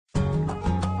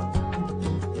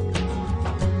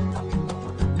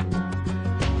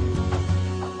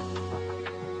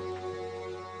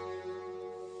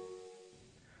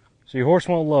So your horse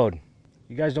won't load.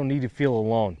 You guys don't need to feel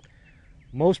alone.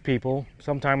 Most people,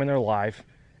 sometime in their life,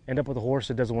 end up with a horse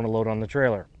that doesn't want to load on the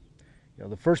trailer. You know,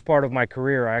 the first part of my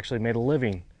career, I actually made a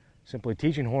living simply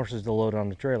teaching horses to load on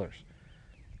the trailers.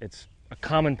 It's a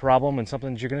common problem and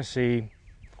something that you're going to see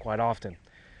quite often.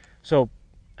 So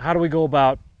how do we go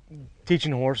about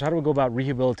teaching a horse? How do we go about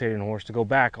rehabilitating a horse to go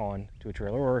back on to a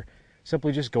trailer, or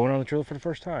simply just going on the trailer for the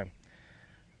first time?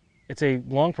 It's a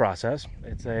long process.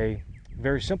 It's a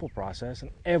very simple process,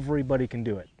 and everybody can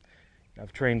do it.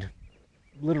 I've trained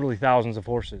literally thousands of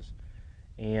horses,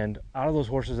 and out of those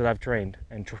horses that I've trained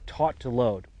and taught to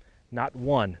load, not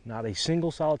a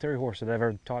single solitary horse that I've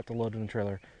ever taught to load in a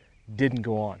trailer didn't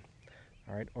go on,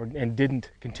 all right, and didn't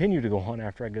continue to go on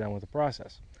after I get done with the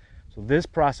process. So this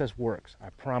process works. I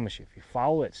promise you. If you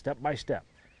follow it step by step,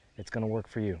 it's going to work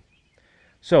for you.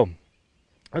 So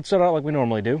let's start out like we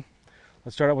normally do.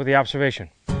 Let's start out with the observation.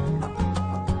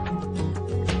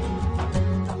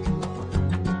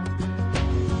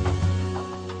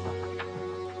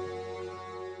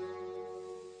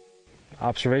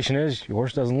 Observation is your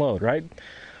horse doesn't load, right?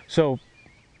 So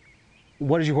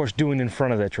what is your horse doing in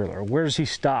front of that trailer? Where does he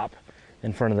stop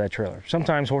in front of that trailer?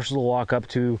 Sometimes horses will walk up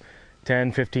to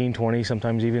 10, 15, 20,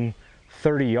 sometimes even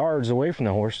 30 yards away from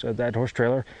the horse, that horse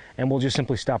trailer, and will just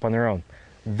simply stop on their own.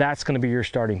 That's going to be your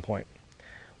starting point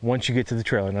once you get to the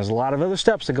trailer. And there's a lot of other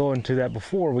steps that go into that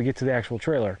before we get to the actual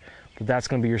trailer, but that's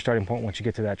going to be your starting point once you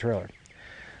get to that trailer.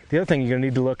 The other thing you're going to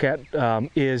need to look at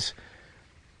is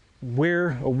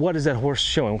what is that horse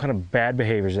showing? What kind of bad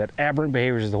behaviors, that aberrant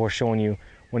behaviors is the horse showing you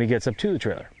when he gets up to the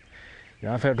trailer? You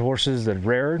know, I've had horses that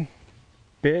reared,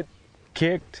 bit,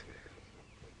 kicked,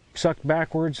 sucked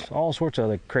backwards, all sorts of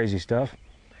other crazy stuff.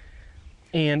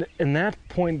 And in that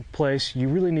point in place, you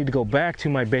really need to go back to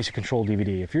my basic control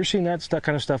DVD. If you're seeing that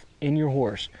kind of stuff in your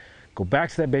horse, go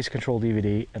back to that basic control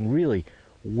DVD and really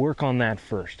work on that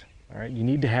first. All right, you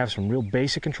need to have some real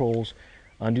basic controls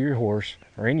under your horse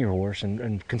or in your horse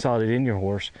and consolidate in your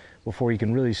horse before you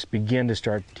can really begin to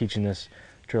start teaching this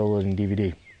trail loading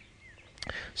DVD.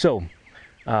 So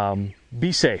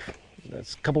be safe.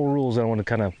 That's a couple of rules that I want to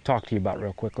kind of talk to you about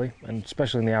real quickly, and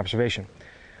especially in the observation.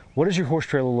 What does your horse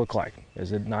trailer look like?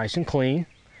 Is it nice and clean?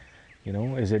 You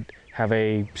know, is it have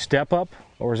a step up,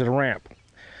 or is it a ramp?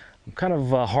 I'm kind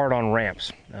of hard on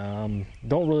ramps. Don't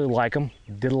really like them.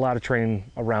 Did a lot of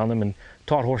training around them and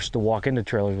taught horses to walk into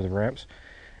trailers with ramps.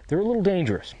 They're a little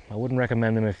dangerous. I wouldn't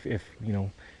recommend them if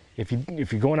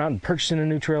you're going out and purchasing a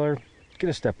new trailer. Get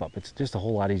a step up. It's just a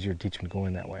whole lot easier to teach them to go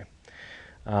in that way.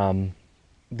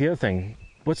 The other thing,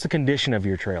 what's the condition of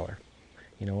your trailer?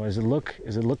 You know, does it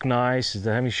look nice? Does it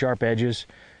have any sharp edges?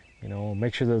 You know,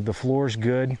 make sure the floor is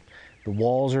good. The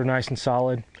walls are nice and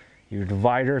solid. Your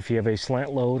divider, if you have a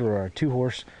slant load or a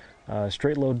 2-horse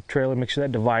straight load trailer, make sure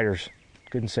that divider's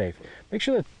good and safe. Make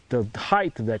sure that the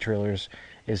height of that trailer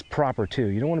is proper too.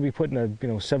 You don't want to be putting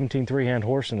a 17 3-hand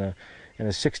horse in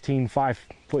a 16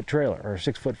 5-foot trailer or a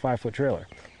 6-foot 5-foot trailer.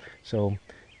 So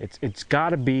it's got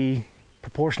to be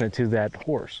proportionate to that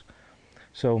horse.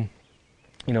 So,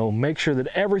 you know, make sure that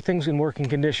everything's in working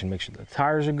condition. Make sure the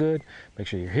tires are good. Make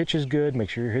sure your hitch is good. Make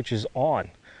sure your hitch is on.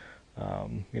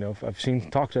 You know, I've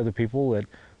talked to other people that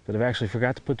have actually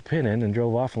forgot to put the pin in and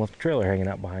drove off and left the trailer hanging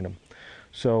out behind them.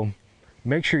 So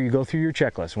make sure you go through your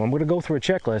checklist. And I'm going to go through a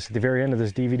checklist at the very end of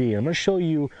this DVD. And I'm going to show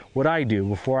you what I do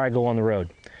before I go on the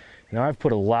road. Now, I've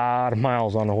put a lot of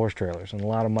miles on the horse trailers and a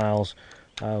lot of miles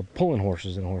pulling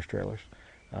horses in horse trailers.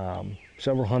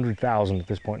 Several 100,000 at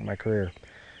this point in my career.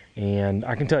 And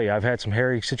I can tell you, I've had some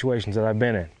hairy situations that I've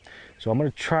been in. So I'm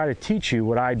going to try to teach you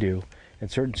what I do in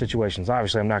certain situations.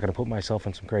 Obviously, I'm not going to put myself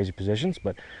in some crazy positions,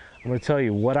 but I'm going to tell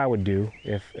you what I would do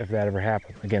if that ever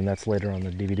happened. Again, that's later on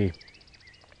the DVD.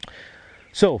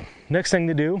 So, next thing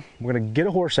to do, we're going to get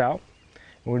a horse out,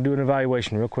 and we're going to do an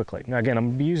evaluation real quickly. Now, again, I'm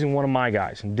going to be using one of my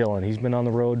guys, Dylan. He's been on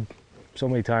the road so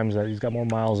many times that he's got more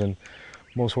miles than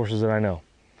most horses that I know.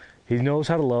 He knows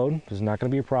how to load. There's not going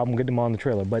to be a problem getting him on the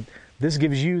trailer, but this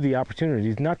gives you the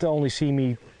opportunity not to only see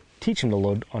me teach him to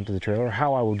load onto the trailer, or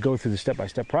how I would go through the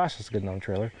step-by-step process of getting on the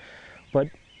trailer, but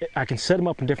I can set him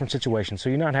up in different situations, so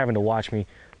you're not having to watch me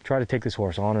try to take this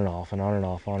horse on and off and on and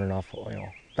off, on and off, you know,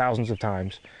 thousands of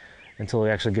times until he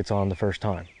actually gets on the first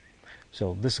time.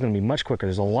 So this is going to be much quicker.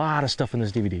 There's a lot of stuff in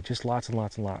this DVD, just lots and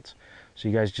lots and lots. So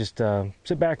you guys just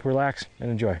sit back, relax, and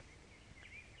enjoy.